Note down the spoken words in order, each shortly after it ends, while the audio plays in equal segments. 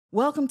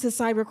Welcome to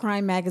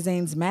Cybercrime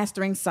Magazine's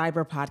Mastering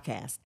Cyber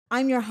podcast.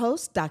 I'm your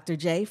host, Dr.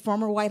 J,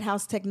 former White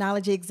House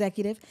technology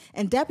executive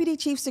and Deputy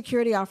Chief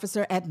Security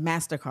Officer at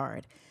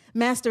Mastercard.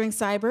 Mastering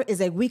Cyber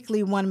is a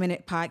weekly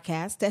 1-minute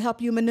podcast to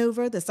help you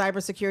maneuver the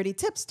cybersecurity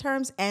tips,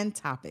 terms, and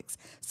topics.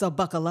 So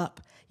buckle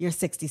up. Your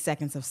 60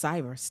 seconds of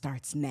cyber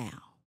starts now.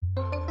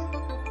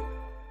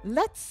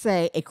 Let's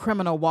say a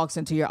criminal walks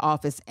into your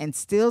office and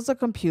steals a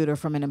computer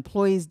from an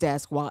employee's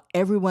desk while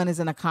everyone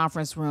is in a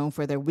conference room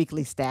for their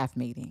weekly staff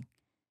meeting.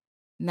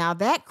 Now,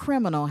 that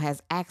criminal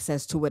has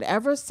access to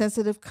whatever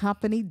sensitive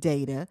company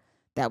data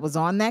that was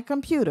on that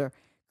computer,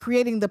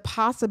 creating the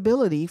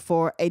possibility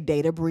for a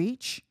data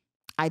breach,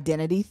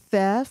 identity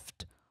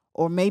theft,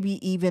 or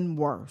maybe even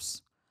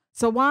worse.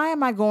 So why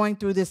am I going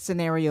through this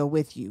scenario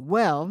with you?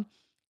 Well,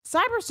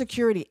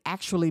 cybersecurity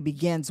actually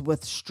begins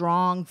with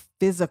strong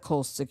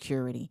physical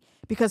security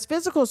because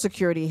physical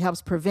security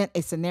helps prevent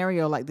a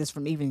scenario like this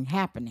from even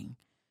happening.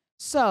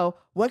 So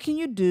what can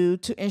you do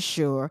to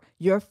ensure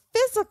your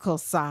physical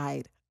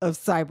side of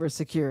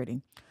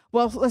cybersecurity?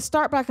 Well, let's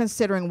start by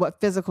considering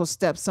what physical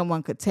steps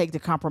someone could take to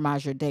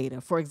compromise your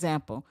data. For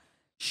example,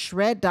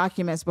 shred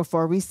documents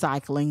before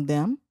recycling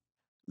them,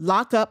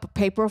 lock up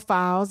paper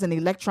files and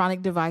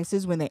electronic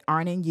devices when they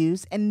aren't in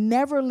use, and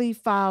never leave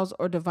files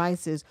or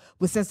devices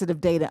with sensitive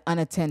data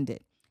unattended.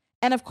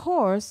 And of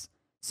course,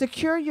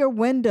 secure your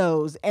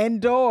windows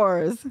and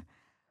doors.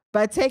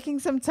 By taking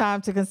some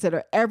time to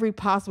consider every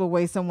possible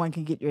way someone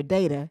can get your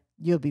data,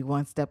 you'll be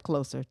one step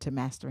closer to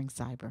mastering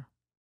cyber.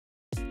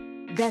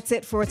 That's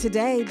it for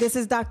today. This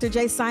is Dr.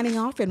 J signing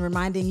off and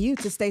reminding you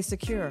to stay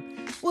secure.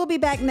 We'll be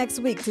back next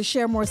week to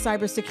share more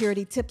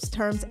cybersecurity tips,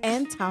 terms,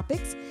 and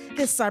topics.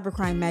 This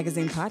Cybercrime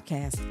Magazine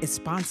podcast is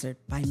sponsored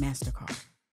by Mastercard.